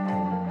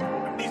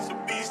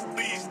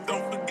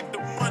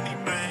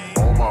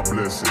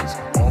blessings,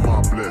 all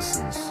my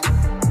blessings,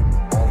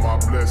 all my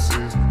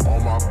blessings, all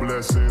my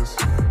blessings,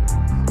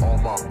 all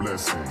my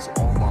blessings,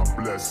 all my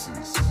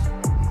blessings,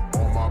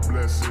 all my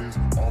blessings,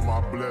 all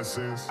my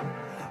blessings.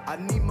 I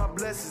need my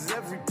blessings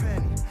every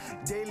penny,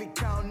 daily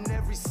counting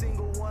every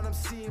single one, I'm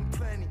seeing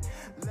plenty.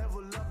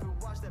 Level up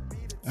and watch that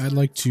beat. I'd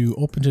like to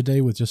open today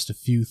with just a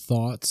few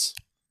thoughts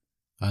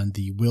on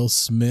the Will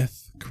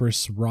Smith,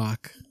 Chris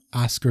Rock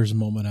Oscars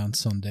moment on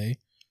Sunday.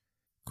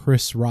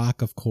 Chris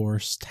Rock, of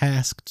course,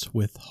 tasked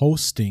with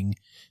hosting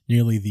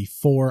nearly the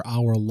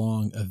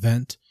 4-hour-long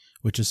event,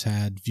 which has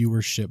had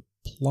viewership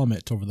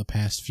plummet over the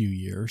past few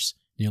years.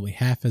 Nearly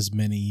half as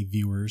many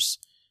viewers,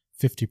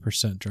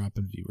 50% drop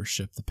in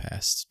viewership the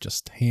past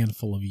just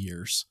handful of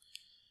years.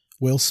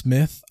 Will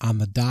Smith on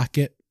the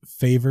docket,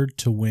 favored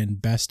to win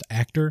Best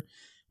Actor,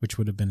 which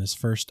would have been his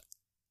first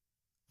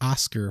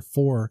Oscar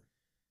for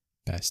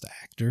Best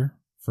Actor,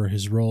 for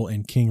his role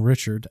in King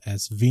Richard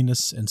as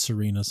Venus and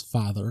Serena's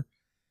father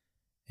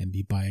in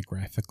the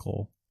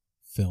biographical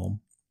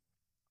film.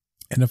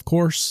 And of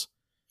course,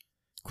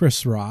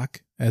 Chris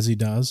Rock, as he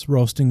does,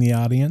 roasting the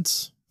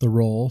audience, the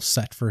role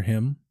set for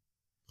him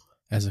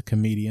as a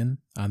comedian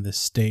on this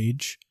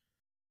stage.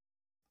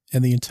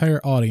 And the entire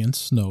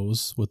audience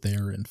knows what they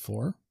are in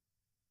for.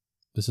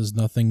 This is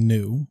nothing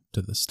new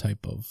to this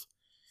type of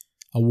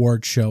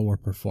award show or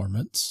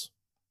performance.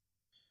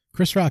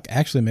 Chris Rock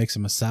actually makes a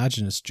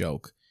misogynist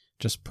joke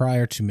just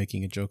prior to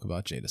making a joke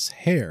about Jada's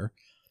hair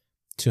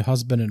to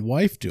husband and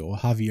wife duo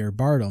Javier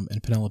Bardem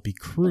and Penelope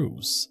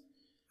Cruz,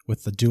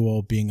 with the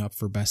duo being up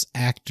for Best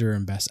Actor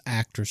and Best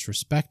Actress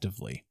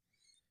respectively.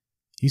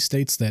 He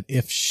states that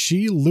if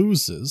she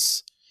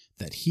loses,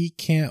 that he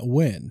can't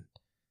win.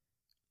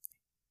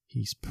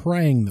 He's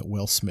praying that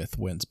Will Smith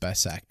wins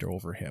Best Actor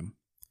over him,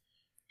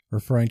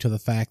 referring to the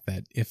fact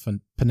that if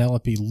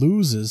Penelope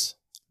loses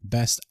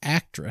Best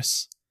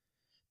Actress,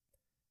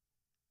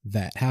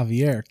 that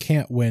Javier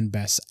can't win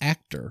Best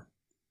Actor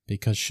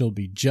because she'll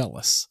be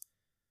jealous.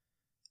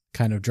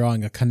 Kind of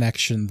drawing a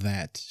connection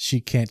that she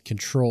can't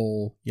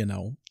control,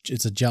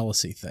 it's a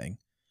jealousy thing.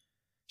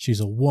 She's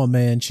a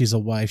woman, she's a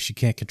wife, she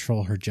can't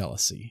control her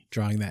jealousy,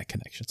 drawing that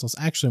connection. So it's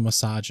actually a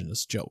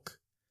misogynist joke.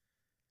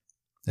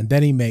 And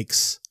then he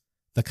makes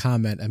the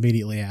comment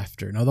immediately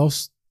after. Now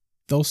those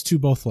two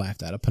both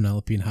laughed at it,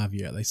 Penelope and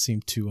Javier. They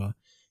seemed to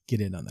get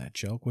in on that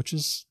joke, which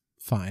is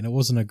fine. It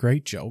wasn't a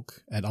great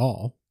joke at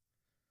all.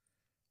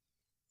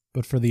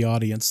 But for the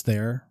audience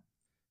there,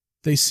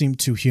 they seemed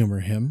to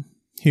humor him.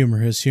 Humor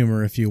his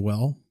humor, if you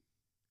will.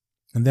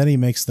 And then he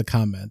makes the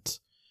comment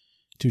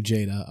to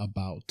Jada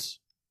about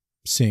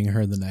seeing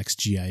her in the next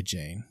G.I.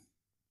 Jane.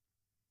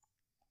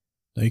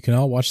 Now you can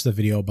all watch the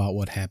video about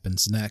what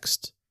happens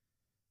next.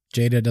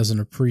 Jada doesn't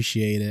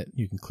appreciate it.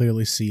 You can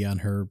clearly see on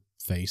her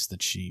face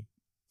that she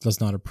does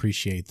not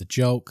appreciate the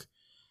joke.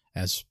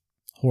 As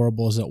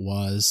horrible as it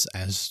was,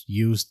 as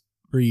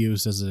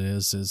reused as it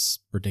is, as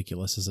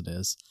ridiculous as it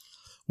is.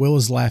 Will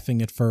is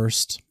laughing at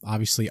first.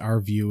 Obviously, our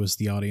view as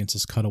the audience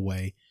is cut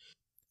away.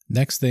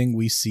 Next thing,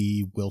 we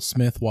see Will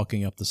Smith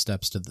walking up the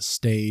steps to the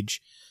stage.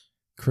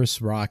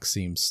 Chris Rock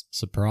seems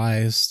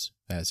surprised,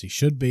 as he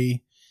should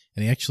be,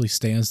 and he actually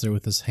stands there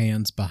with his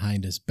hands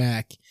behind his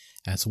back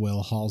as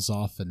Will hauls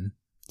off and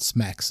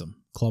smacks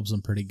him, clubs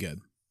him pretty good.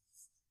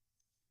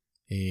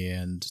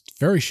 And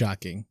very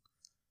shocking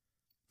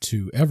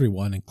to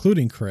everyone,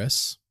 including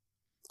Chris.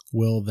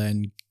 Will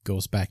then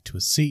goes back to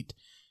his seat,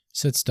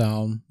 sits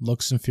down,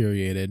 looks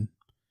infuriated,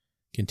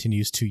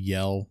 continues to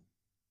yell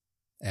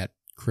at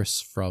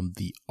Chris from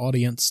the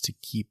audience to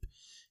keep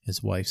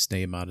his wife's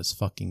name out his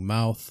fucking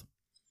mouth.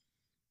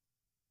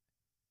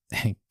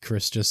 And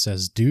Chris just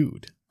says,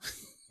 dude.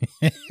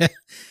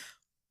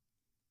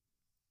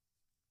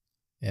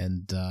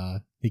 And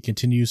he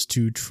continues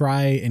to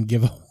try and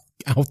give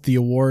out the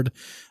award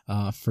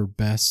for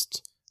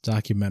Best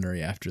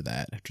Documentary after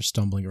that, after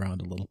stumbling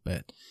around a little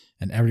bit.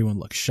 And everyone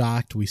looks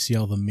shocked. We see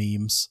all the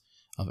memes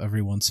of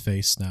everyone's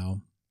face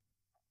now.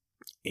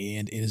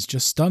 And it is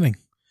just stunning.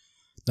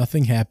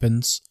 Nothing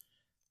happens.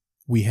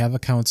 We have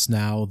accounts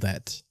now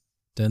that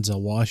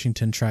Denzel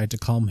Washington tried to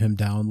calm him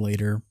down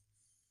later,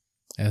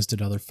 as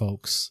did other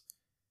folks.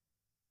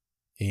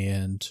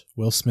 And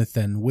Will Smith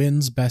then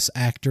wins Best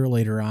Actor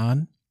later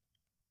on.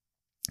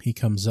 He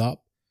comes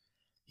up.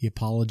 He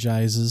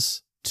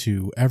apologizes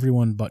to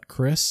everyone but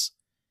Chris.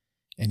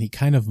 And he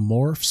kind of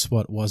morphs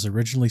what was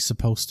originally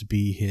supposed to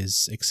be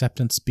his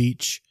acceptance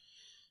speech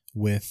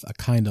with a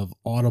kind of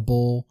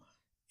audible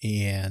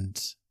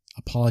and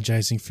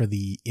apologizing for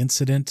the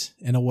incident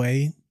in a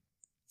way,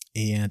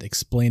 and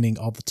explaining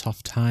all the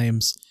tough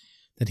times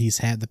that he's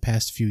had the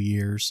past few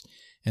years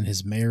and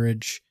his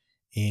marriage,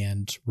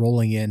 and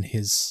rolling in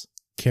his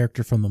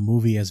character from the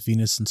movie as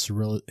Venus and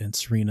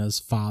Serena's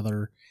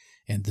father,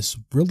 and this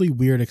really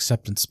weird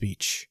acceptance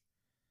speech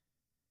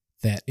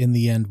that in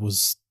the end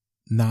was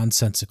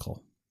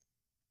nonsensical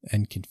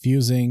and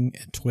confusing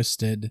and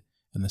twisted.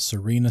 And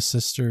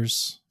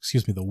the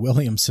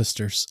Williams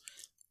sisters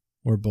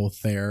were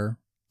both there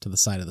to the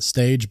side of the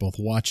stage, both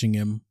watching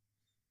him.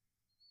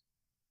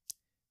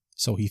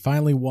 So he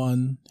finally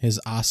won his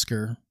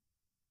Oscar,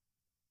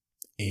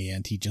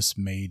 and he just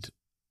made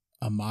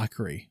a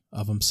mockery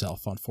of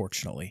himself,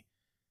 unfortunately.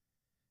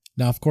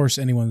 Now, of course,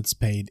 anyone that's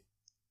paid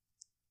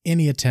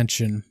any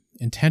attention,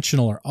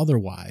 intentional or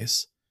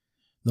otherwise,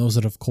 knows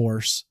that, of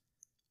course,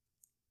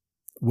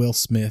 Will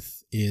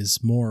Smith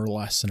is more or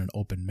less in an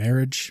open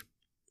marriage,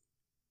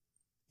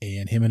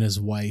 and him and his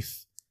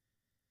wife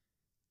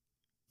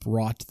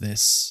brought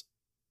this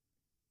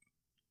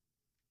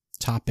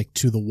topic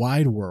to the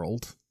wide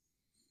world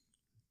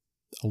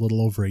a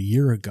little over a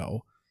year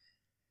ago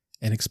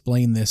and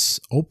explained this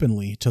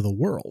openly to the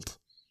world.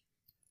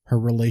 Her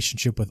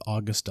relationship with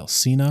August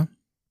Alsina,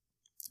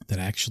 that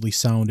actually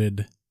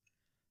sounded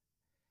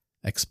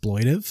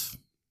exploitive,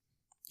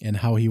 and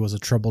how he was a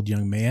troubled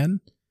young man,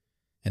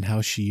 and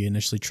how she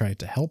initially tried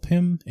to help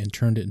him and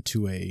turned it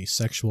into a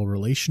sexual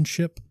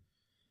relationship.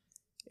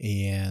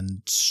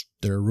 And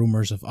there are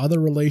rumors of other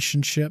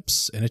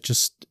relationships, and it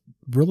just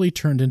really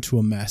turned into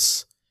a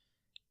mess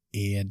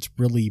and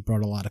really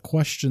brought a lot of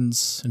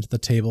questions into the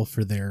table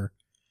for their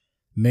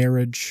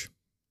marriage,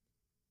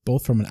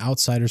 both from an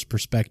outsider's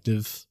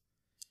perspective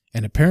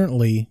and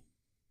apparently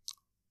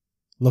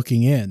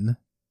looking in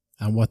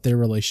on what their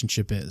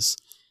relationship is,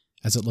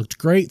 as it looked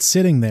great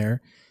sitting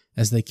there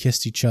as they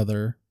kissed each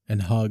other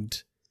and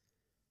hugged.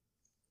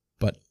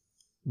 But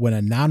when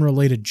a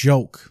non-related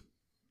joke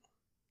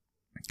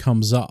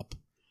comes up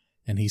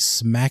and he's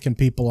smacking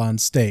people on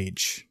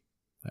stage,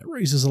 that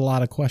raises a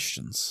lot of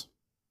questions.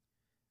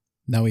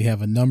 Now we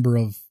have a number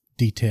of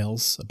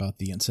details about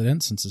the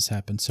incident since this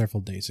happened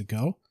several days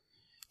ago.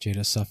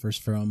 Jada suffers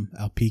from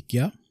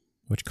alopecia,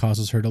 which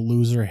causes her to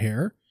lose her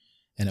hair,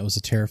 and it was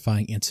a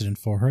terrifying incident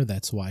for her.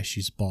 That's why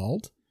she's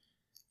bald.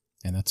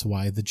 And that's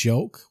why the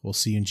joke we'll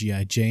see in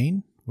G.I.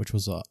 Jane, which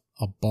was a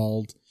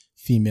bald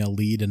female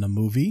lead in a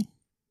movie.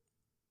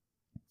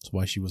 That's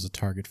why she was a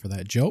target for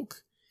that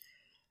joke.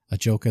 A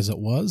joke as it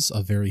was,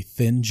 a very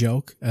thin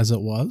joke as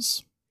it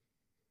was.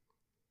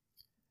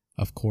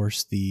 Of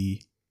course,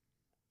 the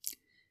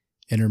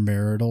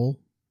intermarital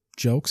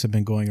jokes have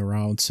been going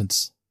around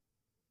since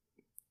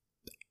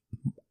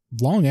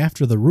long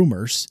after the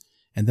rumors,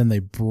 and then they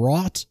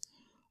brought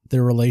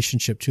their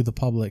relationship to the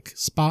public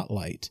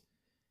spotlight,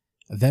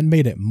 then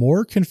made it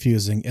more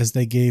confusing as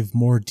they gave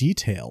more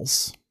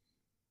details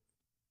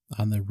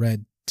on the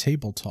Red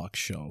Table Talk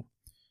show,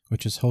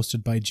 which is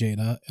hosted by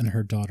Jada and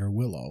her daughter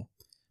Willow,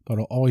 but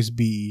will always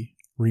be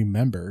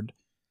remembered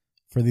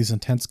for these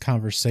intense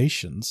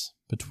conversations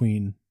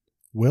between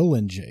Will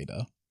and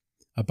Jada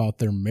about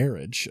their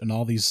marriage and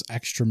all these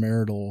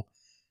extramarital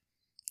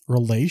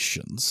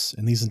relations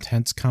and these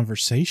intense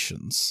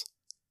conversations.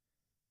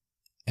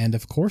 And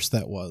of course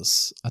that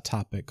was a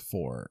topic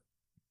for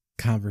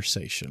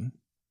conversation.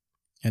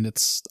 And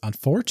it's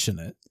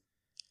unfortunate,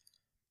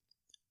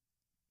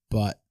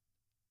 but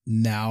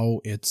now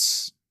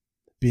it's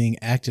being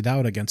acted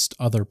out against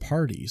other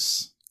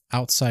parties,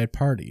 outside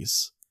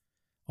parties,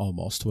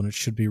 almost, when it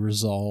should be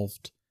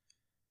resolved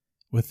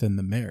within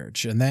the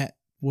marriage. And that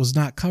was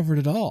not covered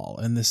at all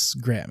in this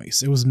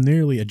Grammys. It was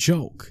merely a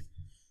joke.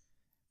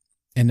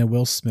 And in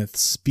Will Smith's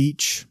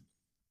speech,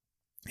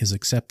 his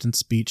acceptance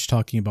speech,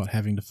 talking about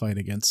having to fight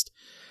against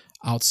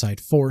outside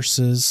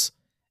forces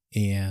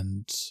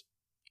and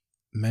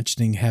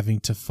mentioning having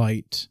to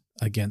fight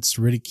against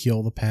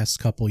ridicule the past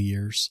couple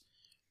years,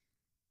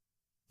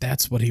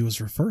 that's what he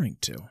was referring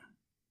to.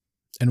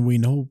 And we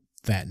know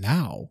that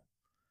now,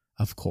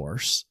 of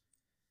course.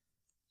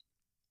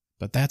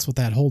 But that's what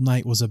that whole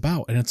night was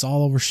about, and it's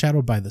all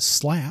overshadowed by the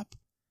slap.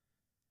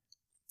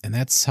 And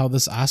that's how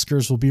this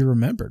Oscars will be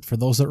remembered, for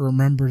those that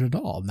remember it at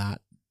all, not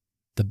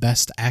the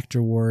Best Actor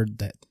award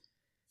that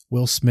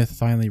Will Smith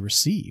finally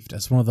received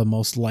as one of the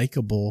most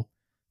likable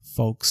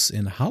folks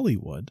in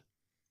Hollywood.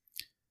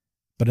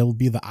 But it'll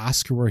be the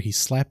Oscar where he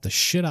slapped the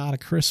shit out of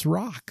Chris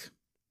Rock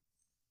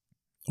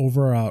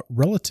over a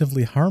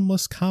relatively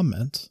harmless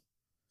comment,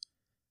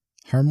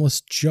 harmless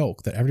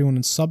joke that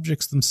everyone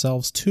subjects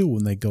themselves to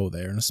when they go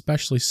there, and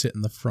especially sit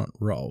in the front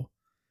row.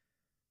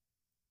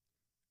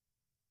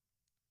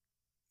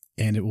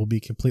 And it will be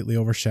completely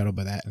overshadowed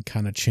by that and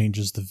kind of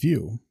changes the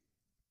view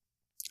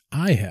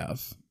I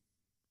have,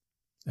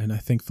 and I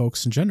think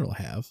folks in general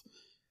have,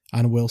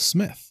 on Will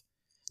Smith.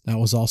 Now,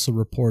 it was also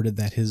reported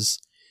that his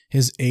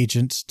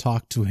agent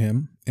talked to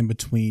him in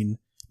between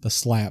the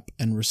slap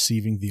and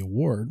receiving the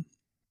award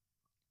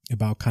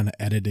about kind of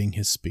editing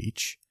his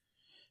speech.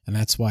 And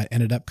that's why it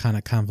ended up kind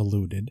of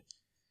convoluted.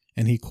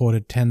 And he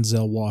quoted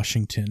Denzel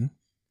Washington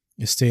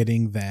as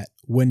stating that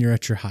when you're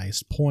at your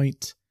highest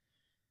point,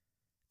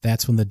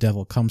 that's when the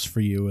devil comes for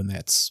you. And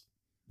that's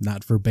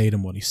not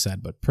verbatim what he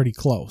said, but pretty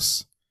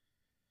close.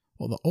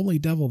 Well, the only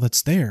devil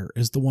that's there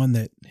is the one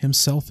that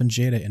himself and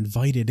Jada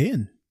invited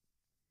in.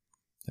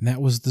 And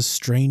that was the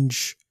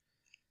strange,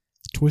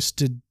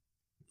 twisted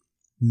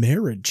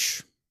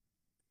marriage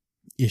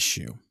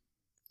issue.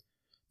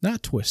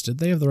 Not twisted,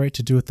 they have the right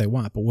to do what they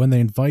want, but when they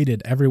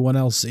invited everyone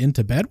else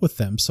into bed with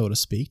them, so to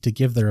speak, to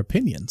give their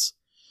opinions,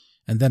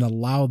 and then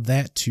allowed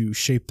that to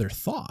shape their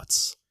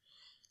thoughts,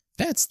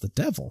 That's the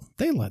devil.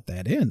 They let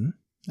that in.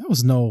 That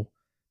was no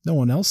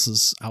one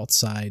else's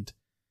outside,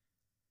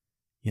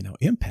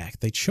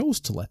 impact. They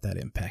chose to let that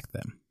impact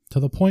them, to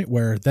the point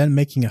where then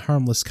making a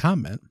harmless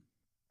comment,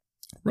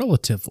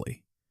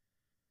 relatively,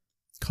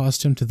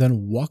 caused him to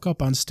then walk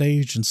up on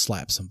stage and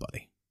slap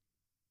somebody.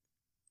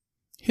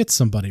 Hit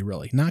somebody,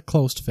 really. Not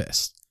closed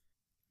fist,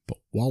 but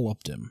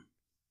walloped him.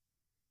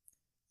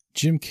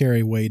 Jim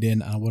Carrey weighed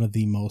in on one of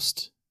the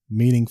most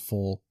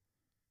meaningful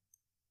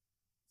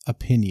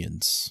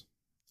opinions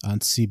on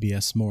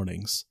CBS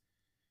Mornings,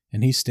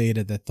 and he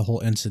stated that the whole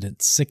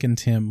incident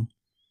sickened him,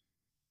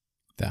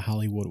 that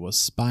Hollywood was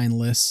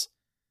spineless,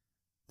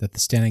 that the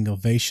standing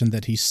ovation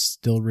that he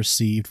still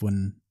received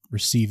when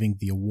receiving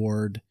the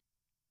award,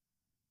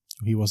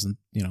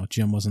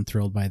 Jim wasn't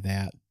thrilled by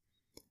that,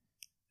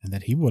 and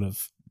that he would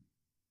have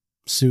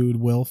sued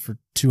Will for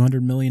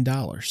 $200 million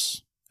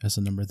as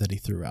a number that he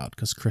threw out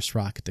because Chris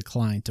Rock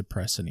declined to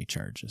press any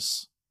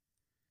charges.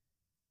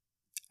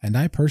 And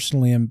I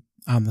personally am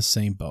on the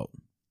same boat.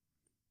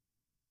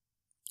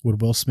 Would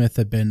Will Smith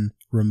have been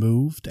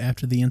removed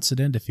after the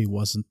incident if he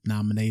wasn't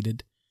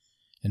nominated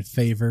and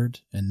favored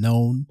and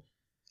known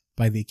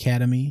by the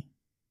Academy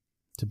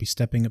to be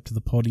stepping up to the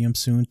podium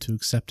soon to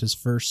accept his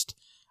first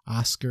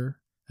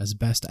Oscar as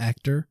Best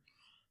Actor?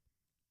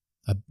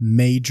 A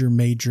major,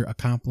 major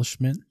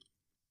accomplishment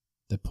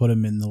that put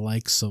him in the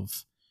likes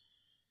of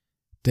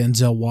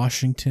Denzel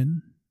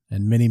Washington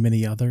and many,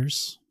 many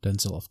others.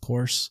 Denzel, of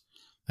course,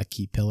 a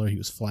key pillar. He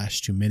was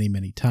flashed to many,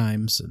 many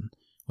times and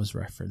was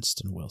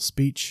referenced in Will's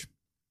speech.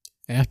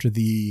 After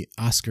the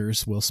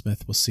Oscars, Will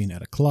Smith was seen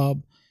at a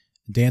club,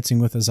 dancing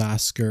with his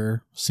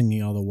Oscar,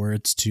 singing all the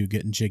words to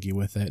Getting Jiggy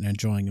With It and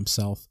enjoying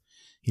himself.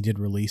 He did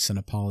release an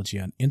apology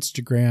on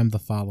Instagram the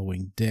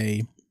following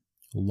day.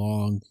 A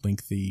long,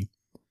 lengthy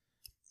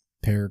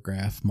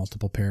paragraph,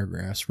 multiple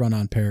paragraphs,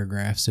 run-on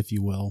paragraphs, if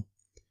you will,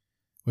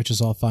 which is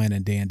all fine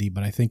and dandy,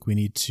 but I think we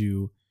need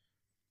to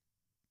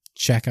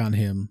check on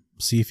him,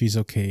 see if he's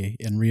okay,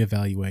 and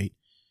reevaluate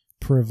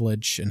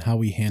privilege and how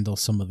we handle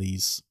some of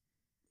these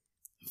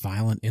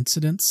violent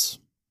incidents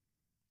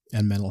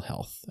and mental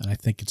health. And I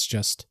think it's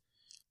just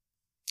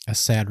a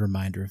sad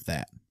reminder of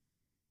that.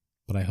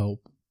 But I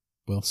hope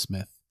Will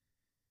Smith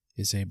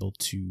is able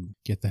to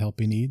get the help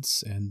he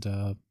needs and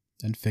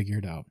figure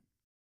it out.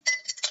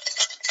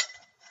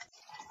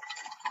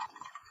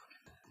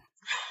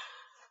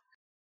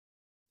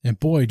 And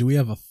boy, do we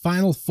have a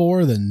Final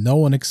Four that no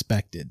one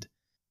expected.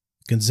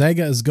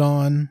 Gonzaga is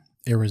gone,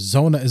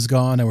 Arizona is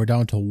gone, and we're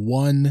down to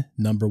one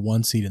number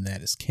 1 seed, and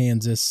that is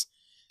Kansas.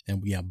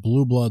 And we have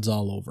blue bloods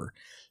all over.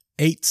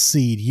 8th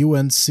seed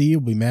UNC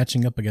will be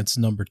matching up against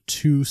number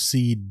 2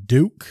 seed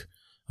Duke,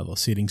 although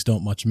seedings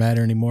don't much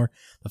matter anymore.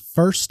 The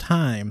first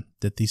time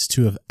that these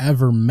two have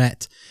ever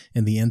met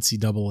in the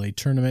NCAA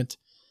tournament.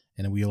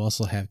 And we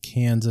also have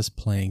Kansas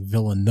playing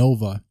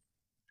Villanova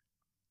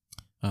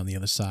on the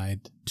other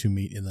side to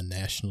meet in the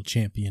national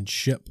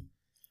championship.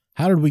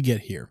 How did we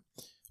get here?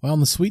 Well, in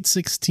the Sweet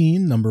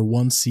 16, number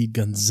 1 seed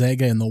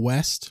Gonzaga in the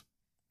West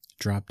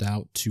dropped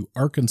out to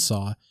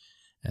Arkansas,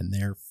 and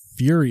their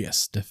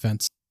furious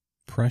defense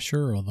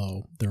pressure,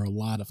 although there are a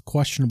lot of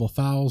questionable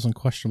fouls and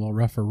questionable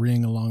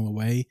refereeing along the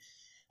way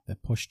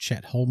that pushed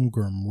Chet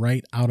Holmgren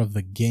right out of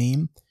the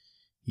game.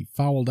 He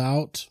fouled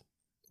out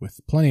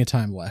with plenty of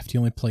time left. He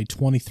only played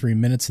 23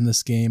 minutes in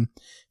this game,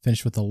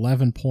 finished with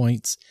 11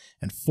 points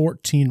and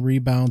 14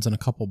 rebounds and a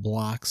couple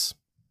blocks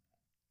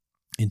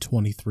in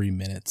 23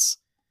 minutes.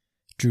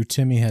 Drew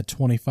Timme had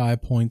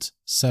 25 points,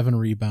 7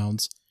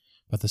 rebounds,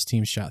 but this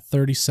team shot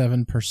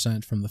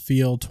 37% from the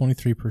field,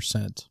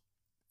 23%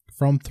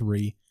 from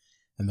 3,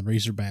 and the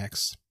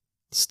Razorbacks,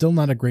 still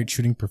not a great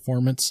shooting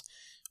performance,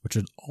 which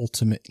would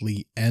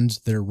ultimately end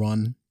their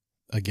run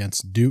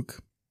against Duke,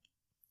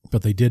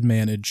 but they did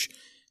manage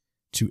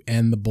to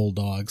end the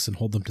Bulldogs and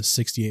hold them to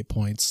 68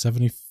 points.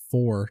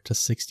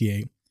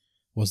 74-68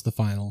 was the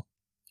final.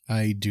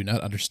 I do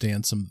not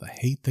understand some of the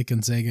hate that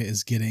Gonzaga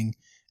is getting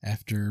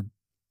after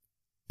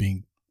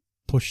being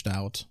pushed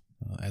out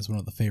as one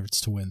of the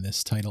favorites to win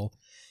this title.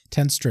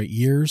 10 straight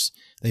years.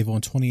 They've won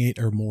 28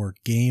 or more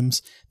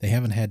games. They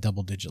haven't had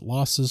double-digit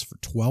losses for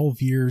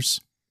 12 years.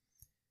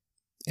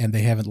 And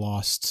they haven't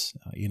lost,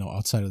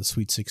 outside of the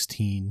Sweet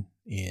 16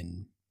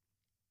 in,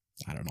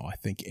 I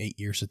think 8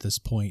 years at this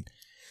point.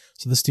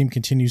 So this team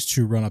continues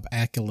to run up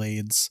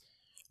accolades,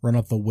 run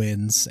up the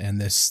wins,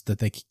 and this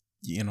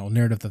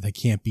narrative that they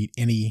can't beat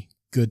any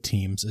good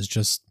teams is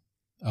just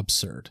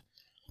absurd.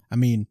 I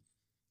mean,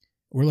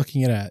 we're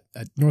looking at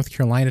a North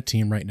Carolina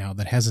team right now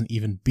that hasn't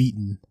even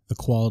beaten the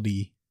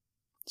quality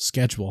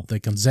schedule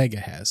that Gonzaga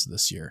has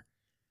this year.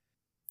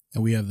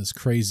 And we have this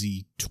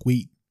crazy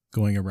tweet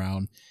going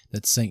around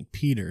that St.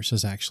 Peter's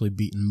has actually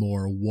beaten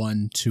more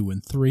 1, 2,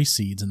 and 3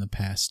 seeds in the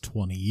past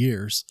 20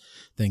 years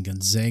than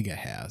Gonzaga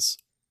has.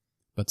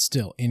 But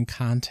still, in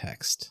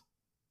context,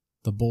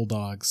 the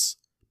Bulldogs'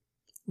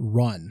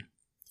 run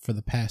for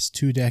the past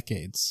 2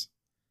 decades,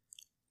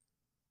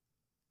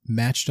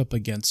 matched up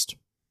against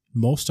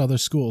most other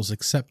schools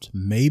except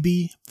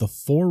maybe the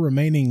 4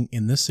 remaining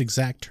in this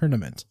exact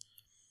tournament,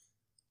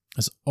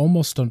 is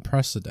almost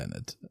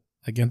unprecedented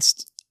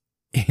against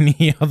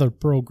any other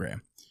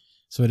program.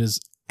 So it is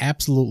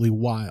absolutely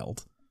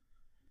wild.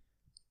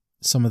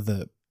 Some of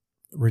the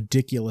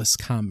ridiculous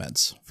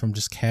comments from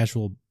just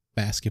casual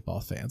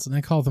basketball fans, and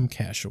I call them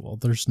casual.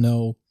 There's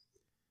no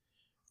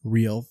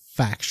real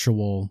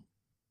factual,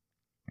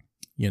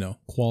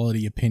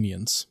 quality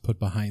opinions put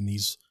behind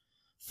these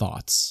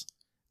thoughts,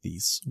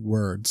 these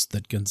words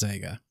that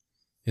Gonzaga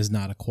is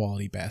not a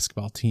quality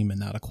basketball team and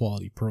not a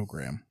quality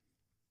program.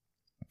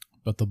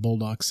 But the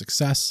Bulldogs'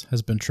 success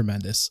has been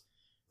tremendous.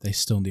 They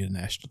still need a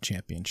national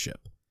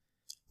championship.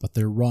 But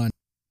their run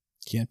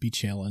can't be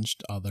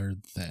challenged other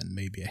than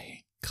maybe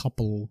a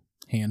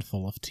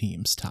handful of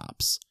teams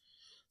tops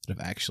that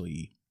have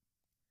actually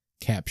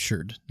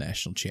captured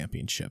national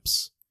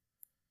championships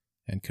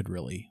and could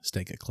really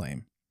stake a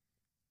claim.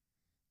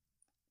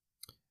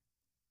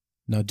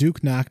 Now,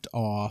 Duke knocked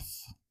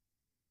off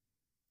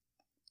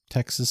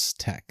Texas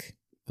Tech,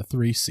 the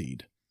 3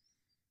 seed,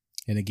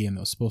 in a game that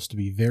was supposed to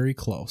be very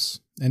close,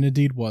 and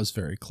indeed was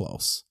very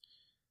close.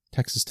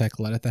 Texas Tech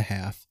led at the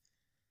half,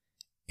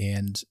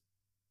 and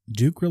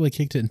Duke really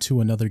kicked it into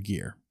another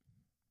gear.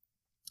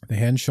 They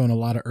hadn't shown a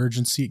lot of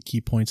urgency at key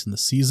points in the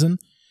season,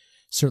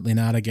 certainly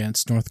not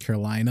against North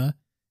Carolina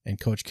in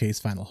Coach K's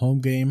final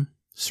home game,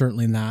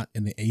 certainly not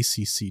in the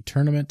ACC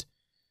tournament,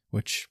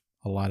 which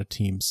a lot of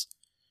teams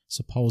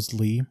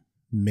supposedly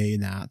may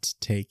not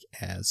take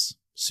as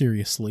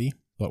seriously,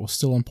 but was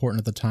still important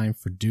at the time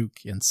for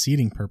Duke in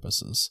seeding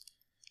purposes.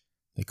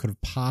 They could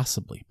have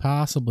possibly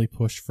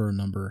pushed for a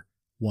number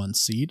 1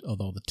 seed,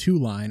 although the 2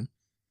 line,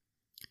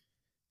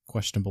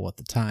 questionable at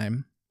the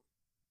time,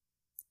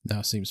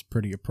 now seems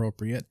pretty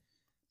appropriate.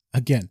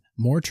 Again,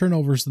 more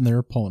turnovers than their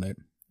opponent.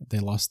 They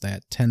lost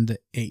that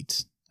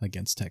 10-8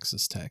 against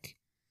Texas Tech,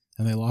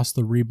 and they lost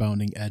the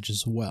rebounding edge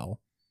as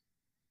well.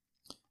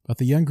 But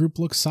the young group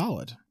looks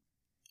solid.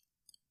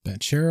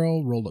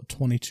 Banchero rolled up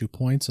 22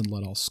 points and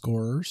led all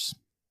scorers.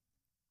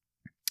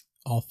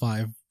 All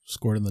 5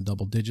 scored in the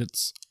double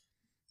digits,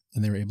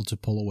 and they were able to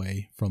pull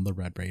away from the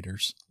Red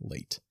Raiders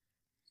late.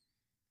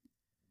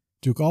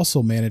 Duke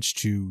also managed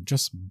to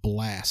just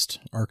blast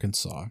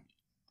Arkansas.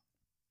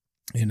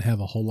 They didn't have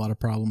a whole lot of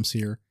problems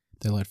here.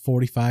 They led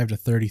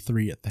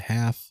 45-33 at the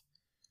half.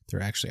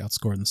 They're actually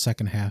outscored in the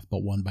second half,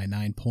 but won by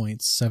 9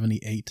 points,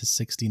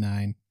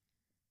 78-69.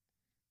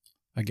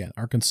 Again,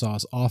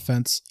 Arkansas's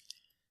offense,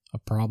 a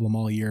problem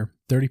all year.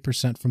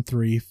 30% from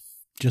 3,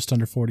 just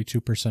under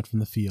 42% from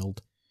the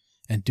field.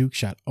 And Duke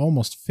shot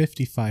almost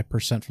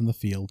 55% from the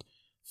field,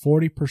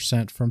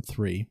 40% from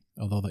 3,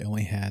 although they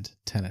only had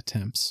 10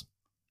 attempts.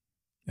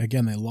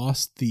 Again, they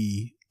lost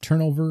the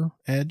turnover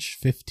edge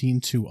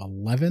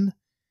 15-11,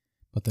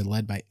 but they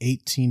led by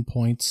 18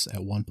 points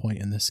at one point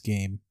in this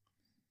game.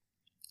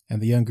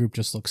 And the young group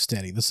just looks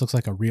steady. This looks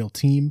like a real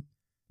team.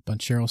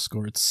 Banchero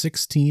scored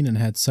 16 and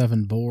had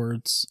 7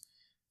 boards.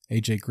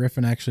 A.J.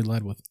 Griffin actually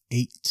led with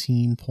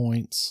 18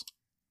 points.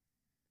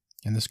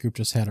 And this group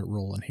just had it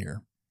rolling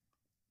here.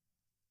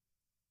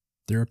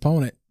 Their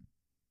opponent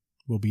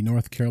will be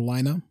North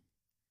Carolina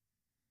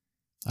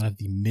out of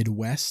the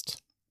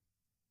Midwest.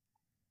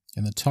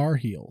 And the Tar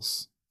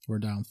Heels were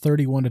down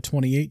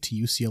 31-28 to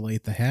UCLA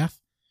at the half.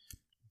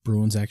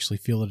 Bruins actually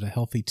fielded a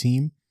healthy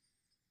team.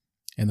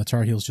 And the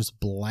Tar Heels just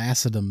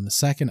blasted them in the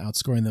second,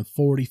 outscoring them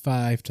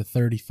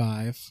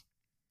 45-35.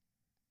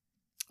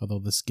 Although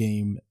this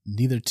game,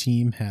 neither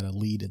team had a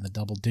lead in the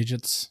double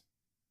digits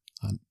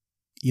on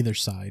either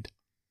side.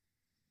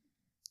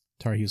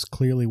 Tar Heels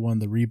clearly won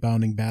the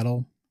rebounding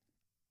battle.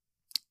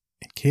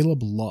 And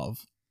Caleb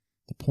Love,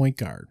 the point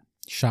guard,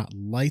 shot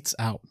lights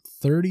out,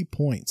 30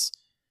 points.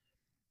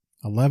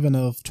 11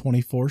 of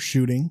 24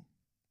 shooting,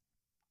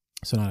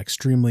 so not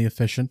extremely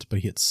efficient, but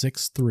he hit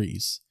 6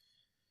 threes.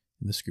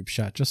 And this group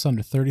shot just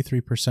under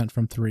 33%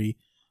 from 3,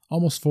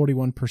 almost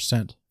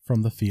 41%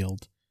 from the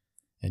field.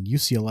 And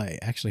UCLA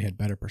actually had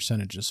better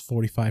percentages,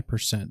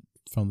 45%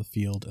 from the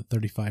field and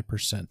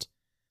 35%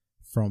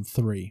 from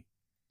 3.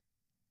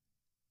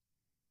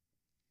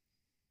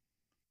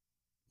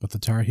 But the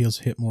Tar Heels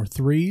hit more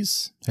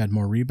threes, had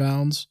more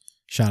rebounds,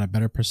 shot a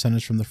better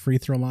percentage from the free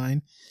throw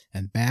line,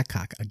 and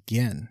Babcock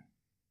again.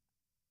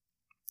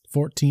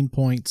 14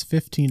 points,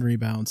 15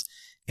 rebounds,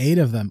 8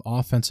 of them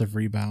offensive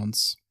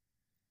rebounds.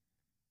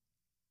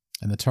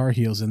 And the Tar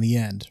Heels, in the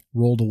end,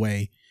 rolled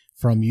away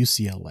from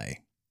UCLA.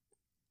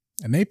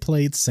 And they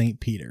played St.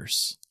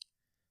 Peter's,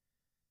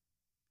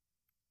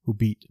 who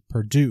beat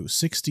Purdue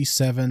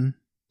 67-48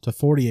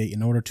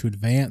 in order to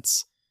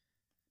advance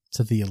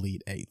to the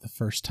Elite Eight, the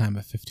first time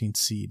a 15th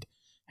seed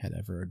had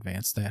ever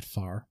advanced that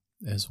far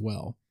as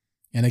well.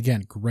 And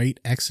again, great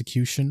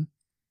execution.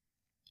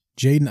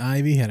 Jaden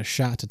Ivey had a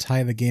shot to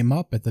tie the game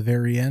up at the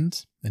very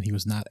end, and he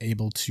was not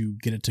able to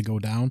get it to go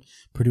down.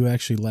 Purdue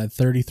actually led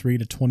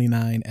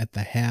 33-29 at the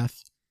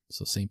half,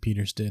 so St.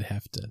 Peter's did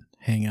have to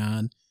hang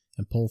on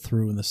and pull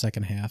through in the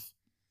second half.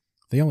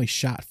 They only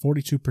shot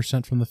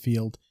 42% from the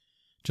field,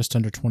 just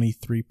under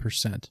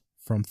 23%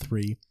 from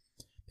 3.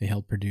 They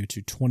held Purdue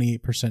to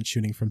 28%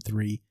 shooting from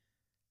 3,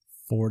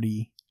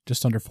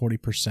 just under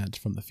 40%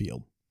 from the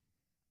field.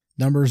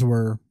 Numbers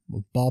were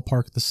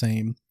ballpark the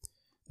same.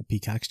 The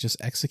Peacocks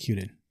just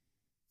executed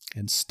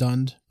and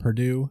stunned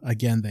Purdue.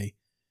 Again, they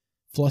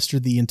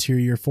flustered the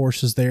interior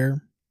forces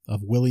there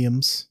of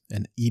Williams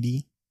and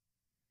Edey.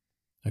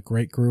 A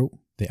great group.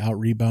 They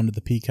out-rebounded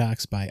the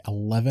Peacocks by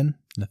 11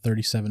 in a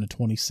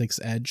 37-26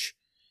 edge.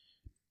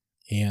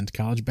 And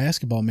college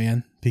basketball,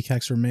 man,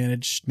 Peacocks were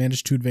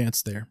managed to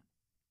advance there.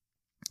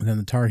 And then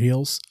the Tar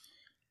Heels,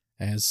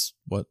 as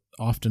what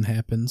often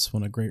happens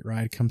when a great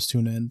ride comes to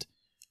an end,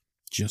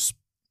 just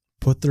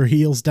put their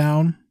heels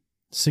down.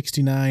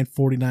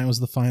 69-49 was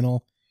the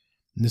final.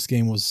 And this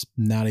game was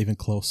not even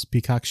close.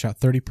 Peacocks shot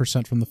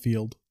 30% from the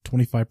field,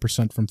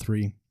 25% from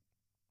three.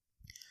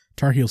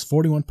 Tar Heels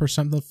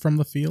 41% from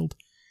the field,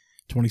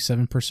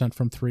 27%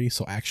 from three.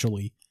 So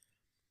actually,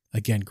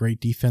 again, great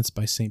defense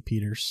by St.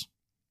 Peter's,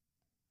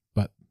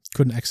 but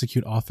couldn't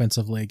execute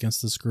offensively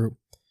against this group.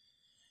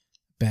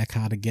 Back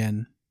hot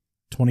again,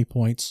 20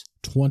 points,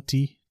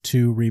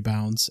 22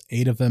 rebounds,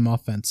 8 of them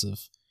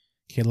offensive.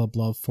 Caleb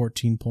Love,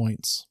 14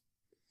 points.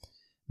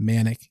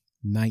 Manic,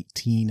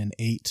 19 and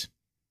 8.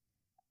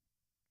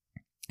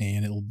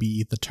 And it'll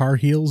be the Tar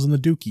Heels and the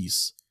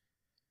Dukies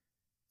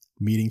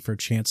meeting for a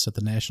chance at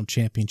the national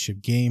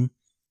championship game.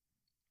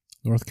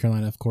 North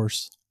Carolina, of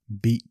course,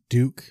 beat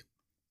Duke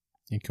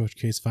in Coach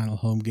K's final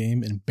home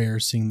game,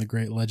 embarrassing the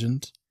great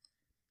legend.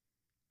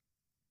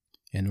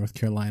 And North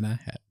Carolina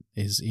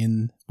is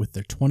in with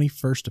their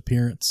 21st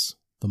appearance,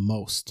 the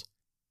most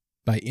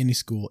by any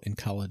school in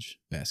college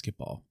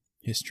basketball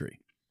history.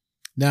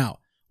 Now,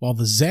 while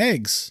the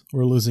Zags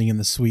were losing in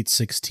the Sweet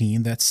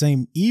 16, that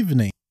same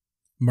evening,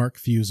 Mark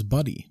Few's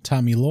buddy,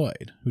 Tommy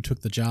Lloyd, who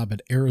took the job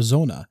at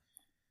Arizona,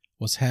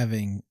 was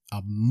having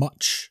a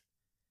much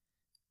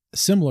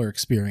similar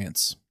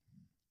experience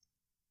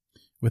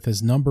with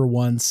his number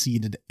 1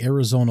 seeded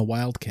Arizona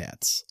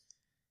Wildcats.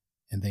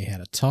 And they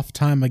had a tough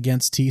time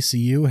against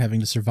TCU, having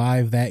to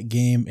survive that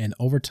game in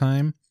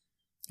overtime,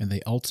 and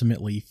they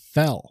ultimately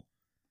fell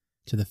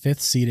to the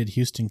 5th seeded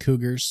Houston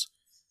Cougars.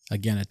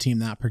 Again, a team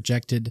not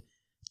projected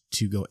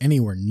to go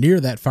anywhere near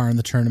that far in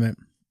the tournament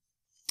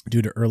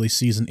due to early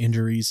season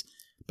injuries,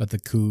 but the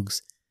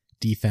Cougs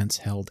defense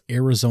held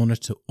Arizona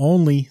to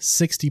only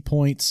 60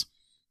 points.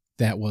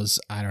 That was,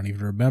 I don't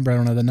even remember, I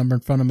don't have the number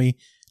in front of me,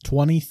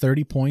 20,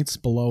 30 points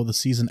below the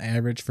season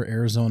average for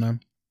Arizona.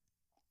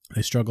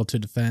 They struggled to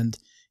defend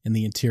in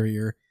the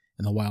interior,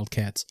 and the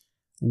Wildcats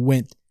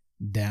went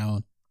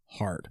down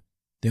hard.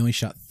 They only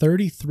shot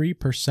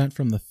 33%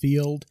 from the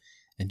field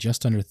and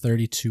just under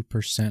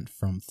 32%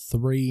 from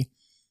three.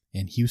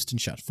 And Houston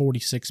shot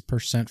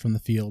 46% from the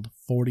field,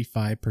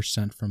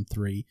 45% from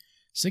three.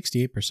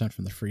 68%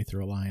 from the free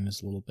throw line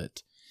is a little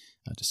bit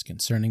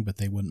disconcerting, but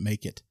they wouldn't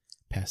make it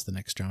past the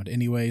next round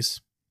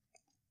anyways.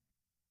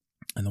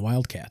 And the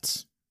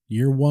Wildcats,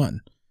 year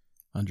 1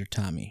 under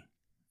Tommy.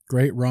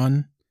 Great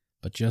run,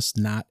 but just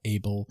not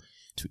able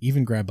to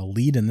even grab a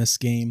lead in this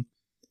game.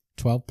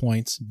 12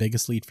 points,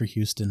 biggest lead for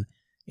Houston,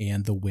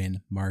 and the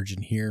win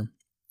margin here,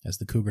 as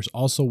the Cougars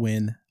also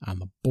win on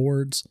the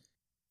boards.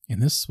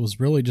 And this was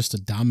really just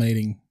a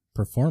dominating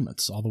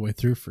performance all the way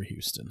through for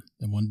Houston,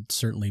 and one to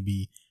certainly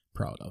be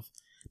proud of.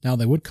 Now,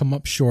 they would come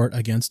up short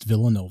against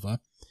Villanova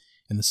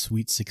in the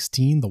Sweet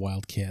 16.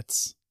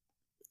 The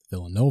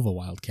Villanova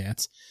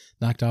Wildcats,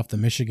 knocked off the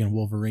Michigan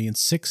Wolverines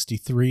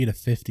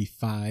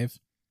 63-55.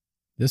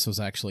 This was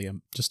actually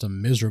just a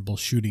miserable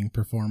shooting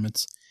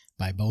performance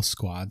by both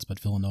squads, but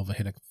Villanova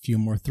hit a few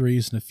more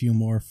threes and a few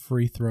more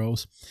free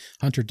throws.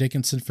 Hunter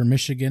Dickinson for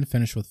Michigan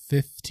finished with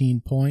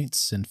 15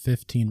 points and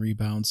 15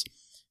 rebounds.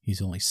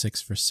 He's only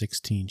 6 for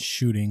 16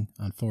 shooting,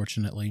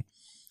 unfortunately.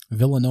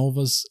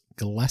 Villanova's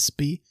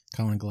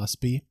Colin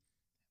Gillespie,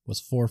 was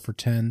 4 for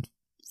 10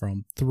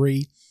 from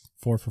 3,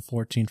 4 for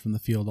 14 from the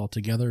field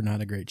altogether.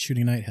 Not a great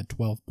shooting night, had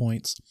 12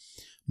 points.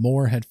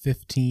 Moore had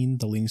 15.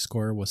 The leading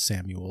scorer was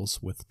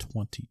Samuels with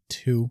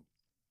 22.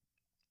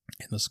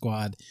 And the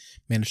squad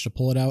managed to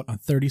pull it out on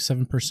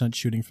 37%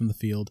 shooting from the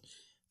field,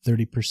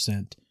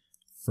 30%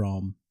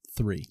 from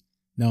 3.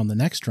 Now, in the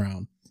next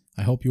round,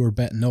 I hope you were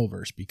betting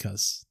overs,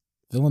 because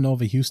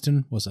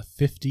Villanova-Houston was a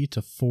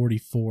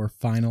 50-44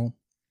 final.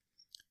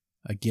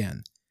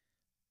 Again,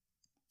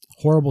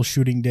 horrible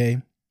shooting day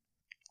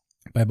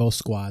by both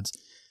squads.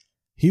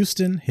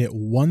 Houston hit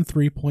 1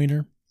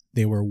 3-pointer.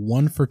 They were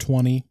 1 for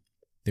 20.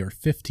 They were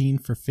 15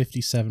 for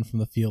 57 from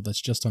the field.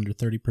 That's just under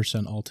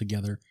 30%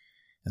 altogether.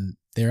 And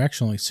they're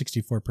actually only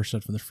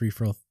 64% from the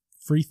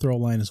free throw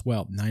line as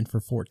well, 9 for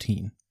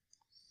 14.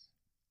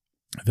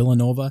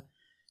 Villanova,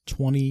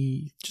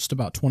 just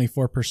about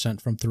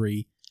 24% from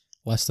 3,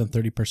 less than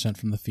 30%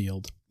 from the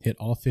field. Hit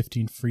all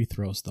 15 free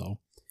throws, though,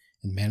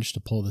 and managed to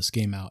pull this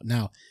game out.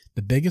 Now,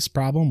 the biggest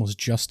problem was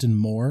Justin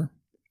Moore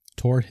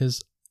tore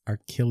his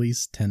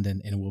Achilles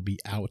tendon and will be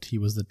out. He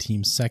was the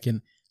team's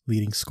second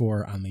leading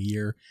scorer on the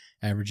year,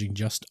 averaging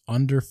just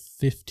under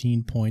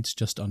 15 points,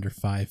 just under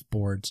 5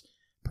 boards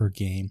per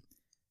game.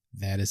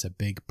 That is a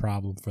big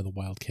problem for the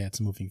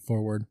Wildcats moving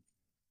forward.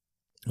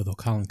 Although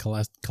Colin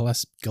Gillespie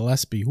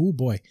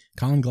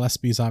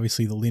is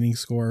obviously the leading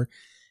scorer,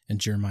 and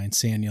Jermaine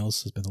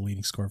Samuels has been the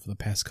leading scorer for the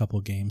past couple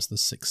of games, the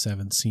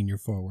 6'7" senior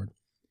forward.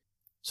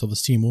 So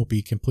this team won't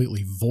be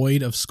completely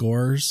void of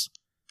scorers,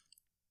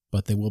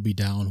 but they will be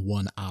down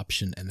one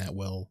option, and that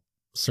will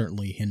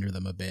certainly hinder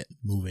them a bit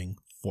moving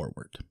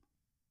forward.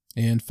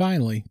 And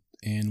finally,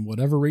 in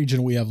whatever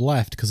region we have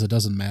left, because it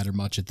doesn't matter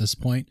much at this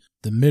point,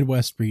 the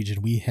Midwest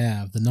region, we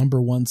have the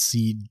number 1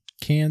 seed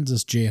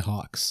Kansas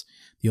Jayhawks,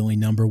 the only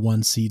number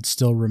 1 seed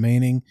still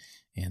remaining,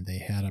 and they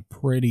had a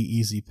pretty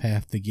easy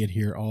path to get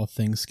here, all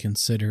things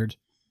considered.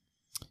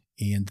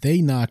 And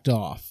they knocked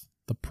off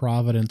the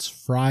Providence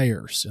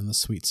Friars in the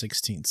Sweet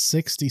 16,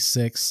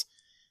 66-61.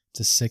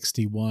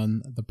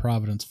 The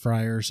Providence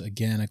Friars,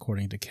 again,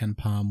 according to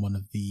KenPom, one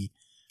of the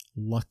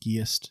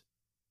luckiest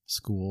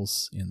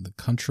schools in the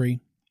country.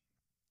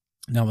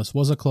 Now, this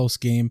was a close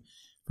game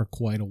for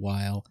quite a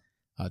while.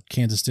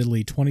 Kansas did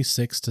lead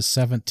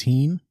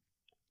 26-17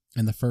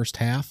 in the first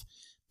half.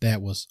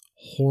 That was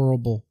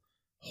horrible,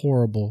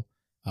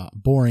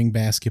 boring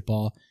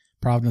basketball.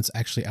 Providence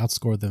actually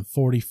outscored them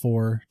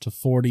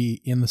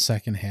 44-40 in the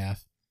second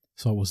half.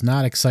 So it was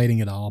not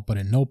exciting at all, but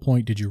at no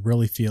point did you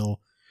really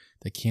feel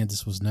that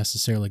Kansas was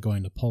necessarily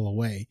going to pull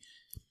away.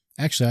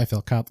 Actually, I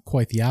felt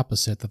quite the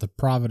opposite, that the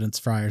Providence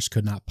Friars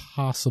could not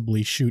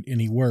possibly shoot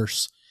any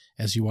worse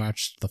as you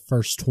watched the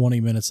first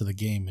 20 minutes of the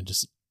game and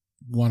just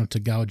wanted to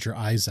gouge your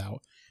eyes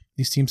out.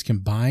 These teams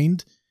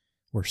combined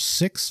were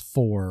 6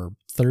 for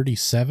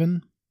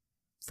 37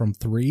 from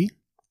 3.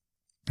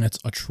 That's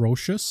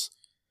atrocious.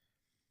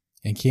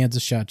 And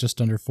Kansas shot just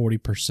under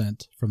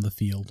 40% from the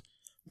field.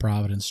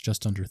 Providence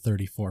just under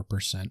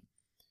 34%.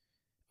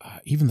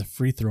 Even the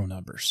free throw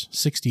numbers,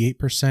 68%,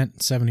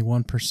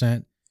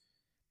 71%.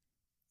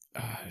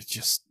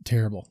 Just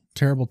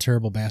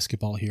terrible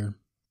basketball here.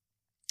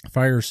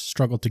 Friars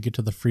struggled to get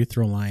to the free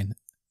throw line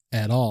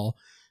at all.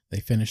 They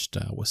finished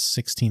with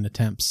 16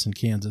 attempts in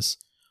Kansas,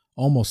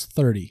 almost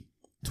 30,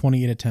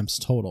 28 attempts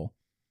total.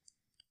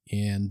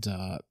 And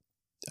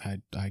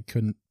I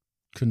couldn't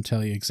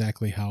tell you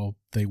exactly how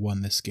they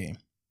won this game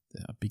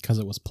because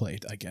it was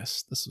played, I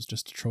guess. This was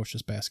just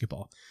atrocious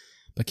basketball.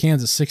 But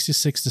Kansas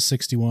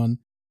 66-61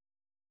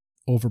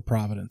 over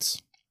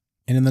Providence.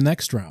 And in the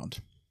next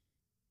round,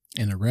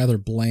 in a rather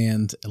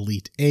bland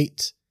Elite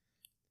 8,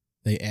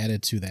 they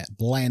added to that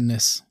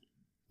blandness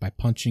by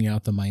punching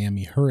out the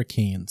Miami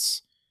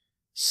Hurricanes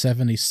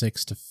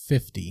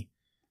 76-50.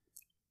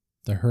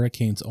 The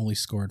Hurricanes only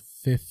scored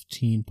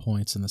 15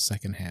 points in the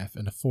second half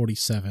and a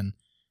 47-15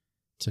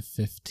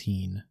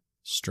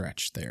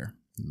 stretch there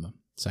in the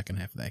second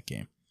half of that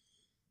game.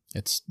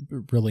 It's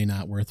really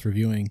not worth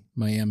reviewing.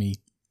 Miami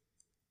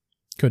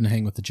couldn't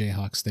hang with the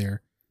Jayhawks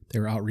there. They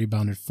were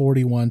out-rebounded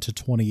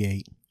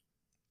 41-28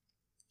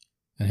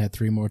 and had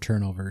 3 more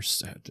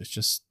turnovers. It's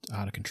just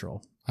out of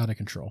control.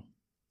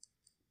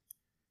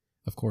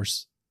 Of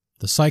course,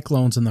 the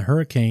Cyclones and the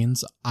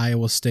Hurricanes,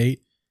 Iowa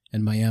State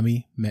and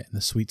Miami, met in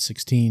the Sweet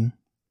 16.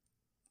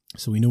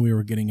 So we knew we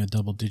were getting a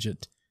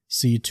double-digit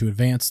seed to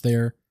advance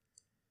there.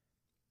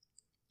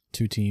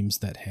 2 teams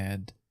that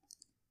had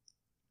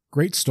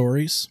great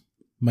stories.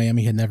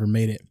 Miami had never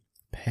made it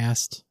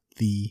past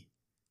the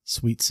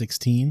Sweet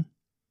 16,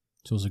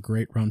 so it was a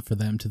great run for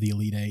them to the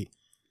Elite 8.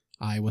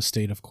 Iowa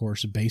State, of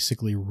course,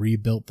 basically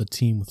rebuilt the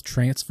team with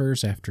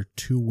transfers after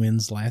 2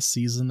 wins last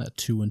season, a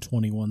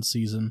 2-21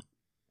 season.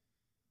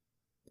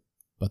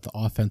 But the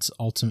offense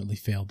ultimately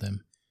failed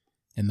them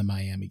in the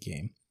Miami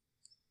game.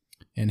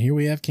 And here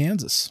we have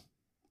Kansas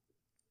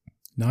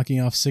knocking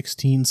off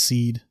 16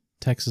 seed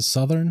Texas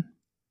Southern,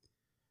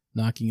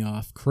 knocking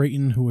off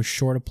Creighton, who was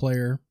short a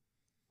player,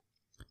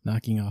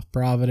 knocking off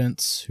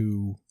Providence,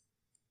 who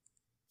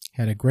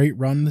had a great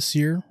run this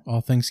year,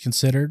 all things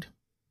considered,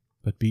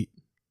 but beat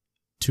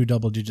 2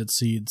 double-digit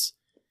seeds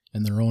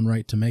in their own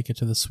right to make it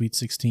to the Sweet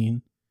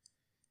 16.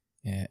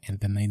 And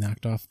then they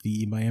knocked off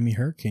the Miami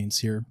Hurricanes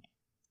here,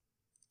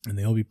 and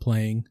they'll be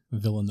playing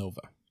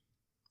Villanova.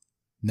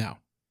 Now,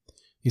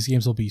 these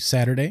games will be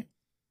Saturday.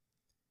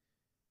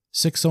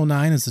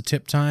 6:09 is the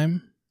tip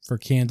time for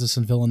Kansas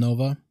and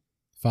Villanova,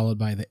 followed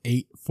by the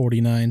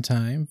 8:49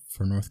 time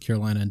for North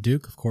Carolina and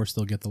Duke. Of course,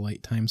 they'll get the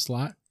late time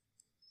slot.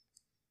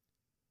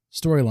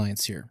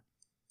 Storylines here.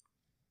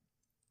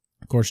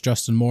 Of course,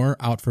 Justin Moore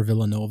out for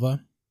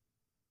Villanova,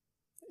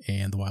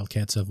 and the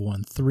Wildcats have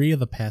won 3 of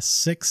the past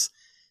 6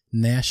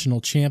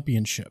 national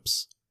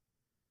championships,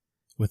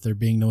 with there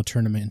being no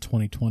tournament in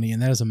 2020,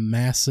 and that is a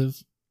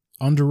massive,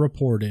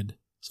 underreported,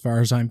 as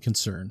far as I'm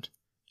concerned,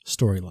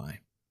 storyline.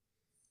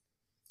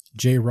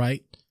 Jay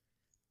Wright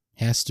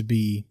has to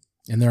be,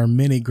 and there are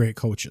many great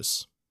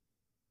coaches,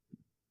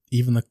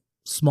 even the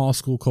small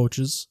school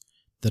coaches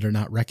that are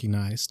not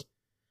recognized,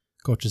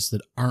 coaches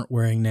that aren't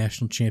wearing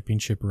national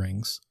championship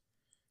rings,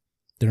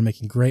 that are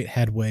making great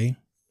headway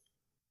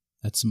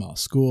at small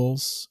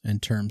schools in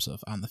terms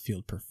of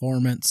on-the-field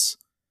performance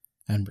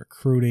and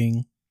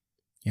recruiting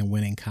and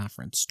winning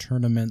conference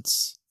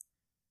tournaments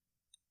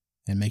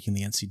and making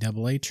the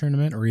NCAA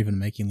tournament or even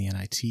making the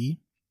NIT.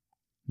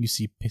 You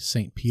see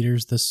St.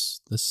 Peter's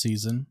this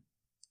season.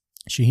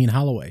 Shaheen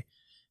Holloway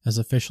has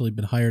officially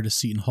been hired as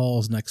Seton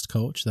Hall's next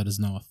coach. That is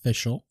now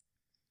official.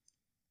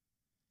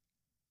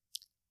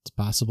 It's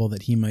possible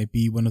that he might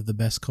be one of the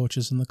best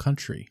coaches in the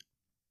country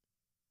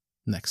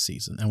next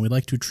season. And we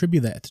like to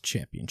attribute that to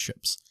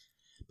championships.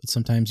 But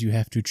sometimes you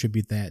have to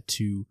attribute that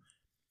to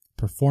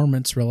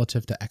performance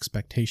relative to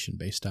expectation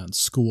based on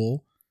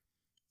school,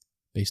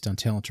 based on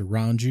talent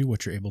around you,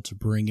 what you're able to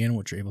bring in,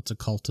 what you're able to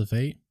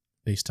cultivate,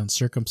 based on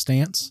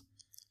circumstance.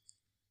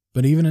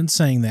 But even in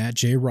saying that,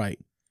 Jay Wright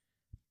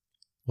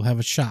will have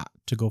a shot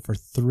to go for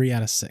 3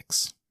 out of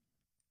 6.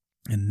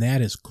 And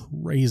that is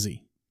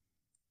crazy.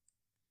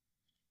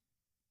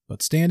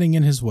 But standing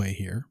in his way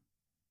here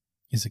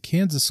is a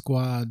Kansas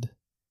squad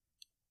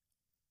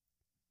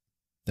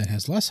that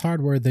has less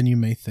hardware than you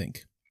may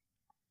think.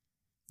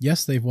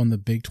 Yes, they've won the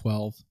Big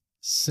 12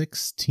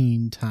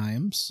 16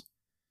 times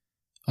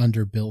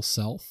under Bill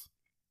Self,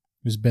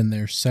 who's been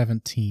there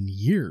 17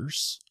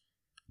 years.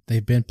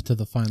 They've been to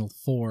the Final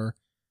Four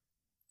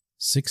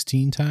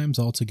 16 times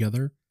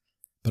altogether,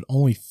 but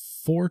only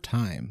 4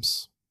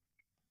 times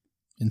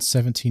in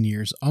 17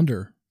 years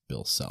under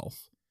Bill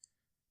Self.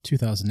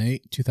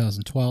 2008,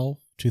 2012,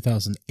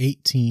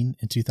 2018,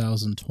 and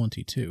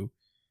 2022.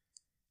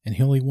 And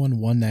he only won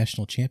 1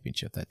 national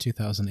championship that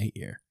 2008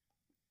 year.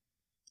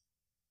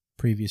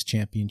 Previous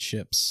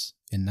championships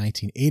in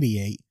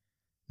 1988,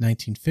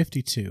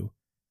 1952,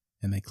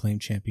 and they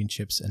claimed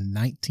championships in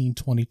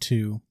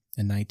 1922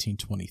 and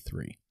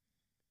 1923.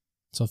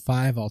 So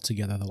 5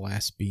 altogether, the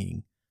last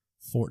being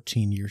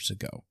 14 years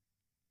ago.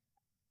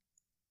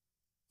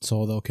 So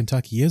although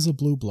Kentucky is a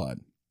blue blood,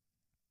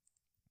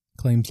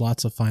 claims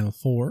lots of Final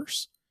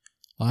Fours,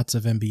 lots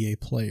of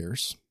NBA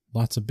players,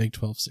 lots of Big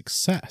 12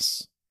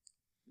 success,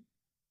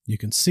 you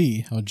can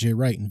see how Jay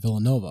Wright and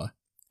Villanova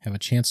have a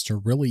chance to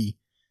really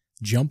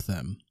jump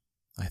them,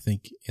 I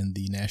think, in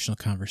the national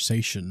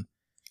conversation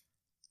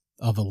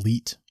of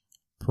elite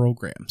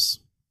programs.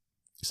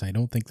 Because I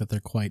don't think that they're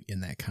quite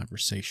in that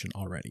conversation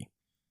already.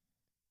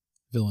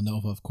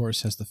 Villanova, of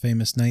course, has the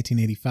famous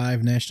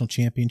 1985 national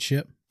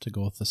championship to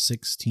go with the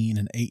 16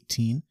 and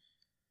 18.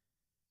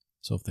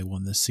 So if they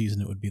won this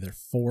season, it would be their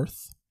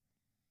 4th.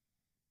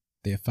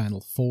 They have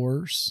Final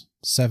Fours,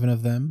 7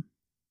 of them.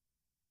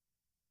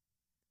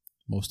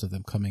 Most of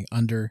them coming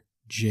under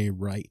Jay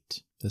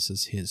Wright. This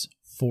is his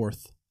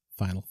 4th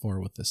Final Four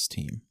with this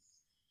team.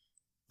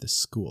 This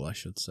school, I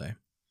should say.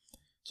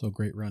 So a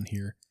great run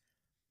here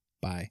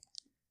by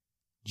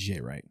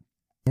Jay Wright.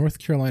 North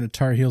Carolina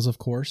Tar Heels, of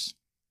course.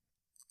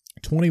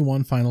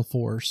 21 Final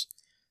Fours,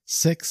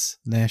 6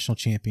 national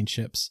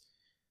championships.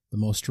 The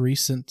most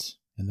recent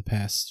in the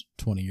past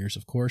 20 years,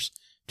 of course,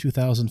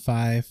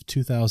 2005,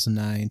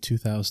 2009,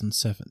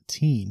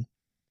 2017.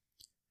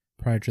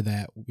 Prior to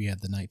that, we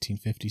had the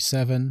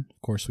 1957.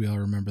 Of course, we all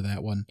remember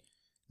that one.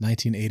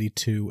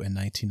 1982 and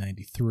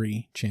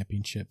 1993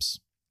 championships.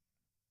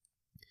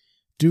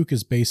 Duke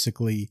is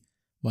basically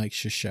Mike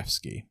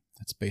Krzyzewski.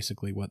 That's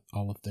basically what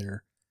all of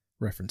their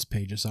reference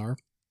pages are.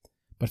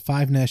 But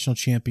 5 national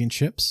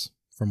championships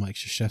for Mike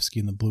Krzyzewski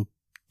and the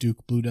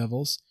Duke Blue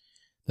Devils.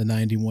 The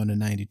 91 and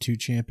 92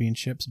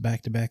 championships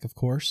back-to-back, of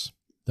course.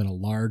 Then a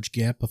large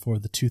gap before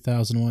the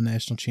 2001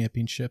 national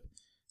championship.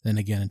 Then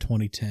again in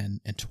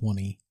 2010 and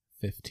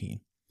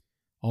 2015.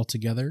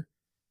 Altogether,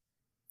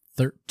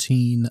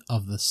 13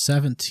 of the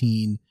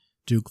 17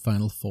 Duke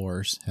Final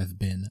Fours have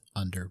been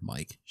under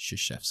Mike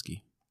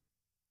Krzyzewski.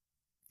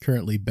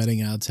 Currently,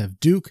 betting odds have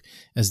Duke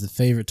as the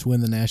favorite to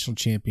win the national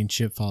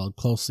championship, followed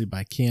closely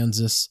by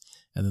Kansas.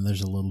 And then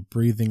there's a little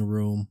breathing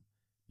room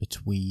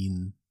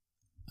between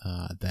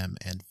them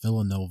and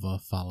Villanova,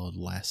 followed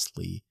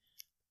lastly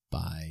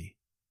by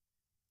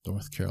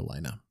North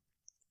Carolina.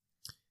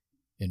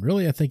 And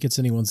really, I think it's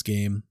anyone's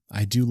game.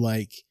 I do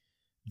like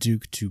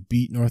Duke to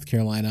beat North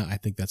Carolina. I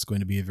think that's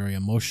going to be a very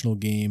emotional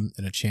game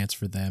and a chance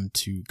for them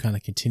to kind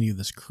of continue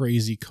this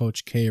crazy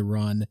Coach K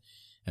run.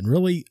 And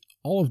really,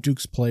 all of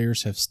Duke's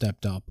players have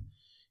stepped up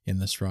in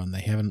this run.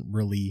 They haven't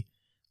really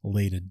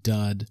laid a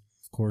dud.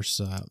 Of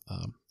course,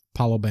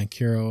 Paolo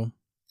Banchero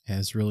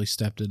has really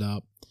stepped it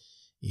up,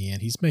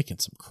 and he's making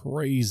some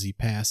crazy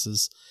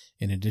passes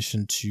in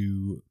addition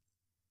to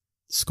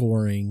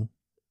scoring,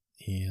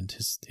 and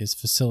his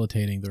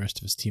facilitating the rest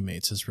of his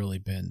teammates has really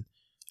been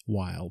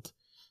wild.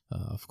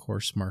 Of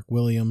course, Mark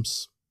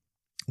Williams,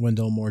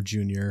 Wendell Moore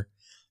Jr.,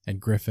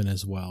 and Griffin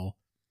as well,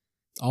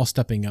 all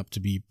stepping up to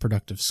be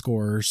productive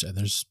scorers, and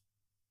there's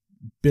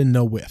been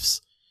no whiffs.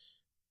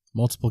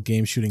 Multiple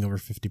games shooting over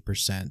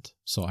 50%,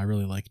 so I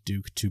really like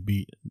Duke to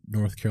beat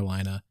North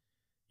Carolina,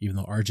 even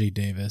though RJ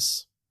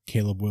Davis,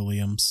 Caleb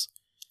Williams,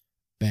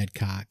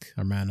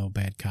 Armando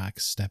Badcock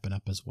stepping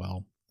up as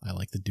well. I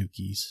like the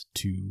Dukies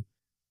to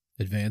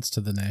advance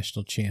to the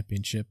national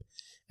championship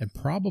and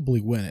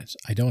probably win it.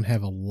 I don't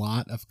have a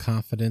lot of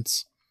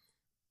confidence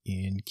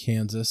in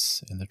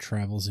Kansas and the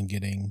travels and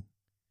getting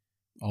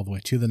all the way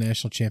to the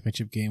national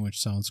championship game,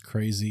 which sounds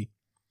crazy.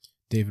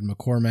 David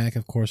McCormack,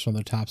 of course, one of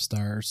their top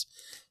stars.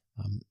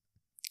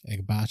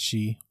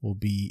 Agbaji will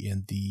be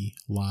in the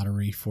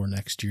lottery for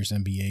next year's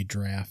NBA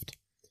draft.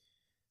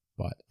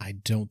 but I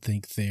don't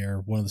think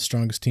they're one of the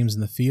strongest teams in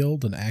the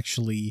field. And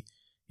actually,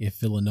 if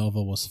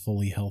Villanova was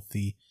fully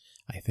healthy,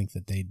 I think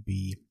that they'd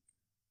be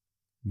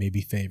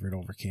maybe favored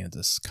over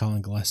Kansas.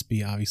 Colin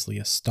Gillespie, obviously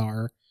a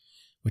star,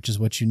 which is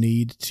what you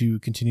need to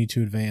continue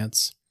to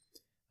advance.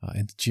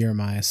 And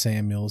Jeremiah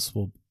Samuels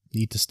will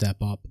need to step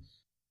up.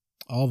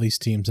 All these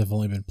teams have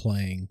only been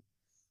playing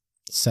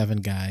 7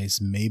 guys,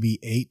 maybe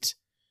 8,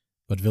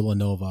 but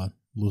Villanova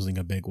losing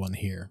a big one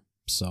here.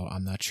 So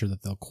I'm not sure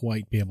that they'll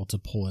quite be able to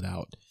pull it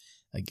out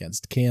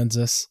against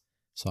Kansas.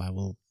 So I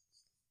will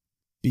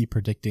be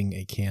predicting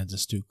a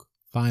Kansas-Duke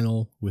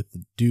final, with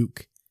the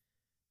Duke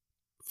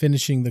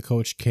finishing the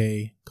Coach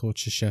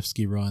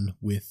Krzyzewski run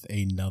with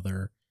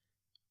another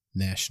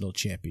national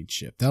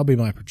championship. That'll be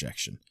my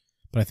projection.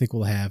 But I think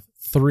we'll have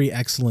 3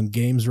 excellent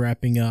games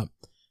wrapping up.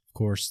 Of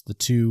course, the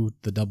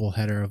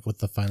doubleheader with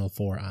the Final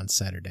Four on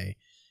Saturday,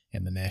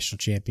 and the national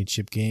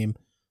championship game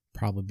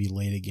probably be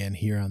late again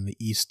here on the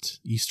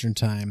Eastern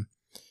time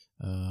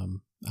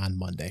on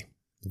Monday.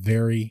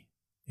 Very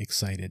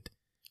excited.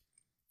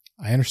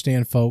 I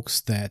understand,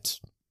 folks, that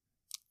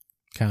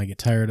kind of get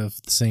tired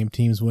of the same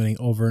teams winning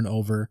over and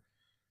over,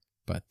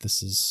 but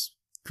this is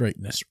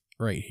greatness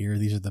right here.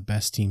 These are the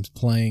best teams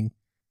playing,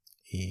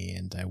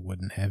 and I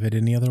wouldn't have it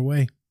any other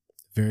way.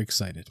 Very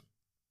excited.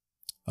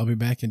 I'll be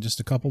back in just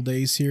a couple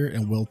days here,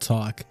 and we'll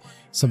talk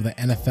some of the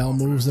NFL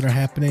moves that are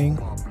happening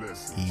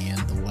and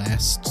the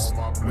last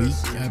week,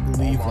 I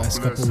believe,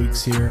 last couple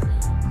weeks here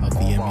of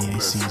the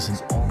NBA season.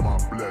 All my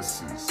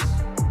blessings,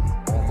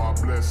 all my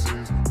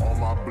blessings, all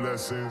my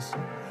blessings.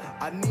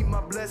 I need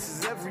my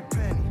blessings every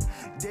penny.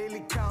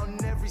 Daily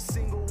counting every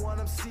single one,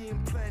 I'm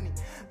seeing plenty.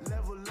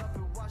 Level up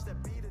and watch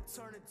that beat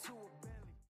turn into a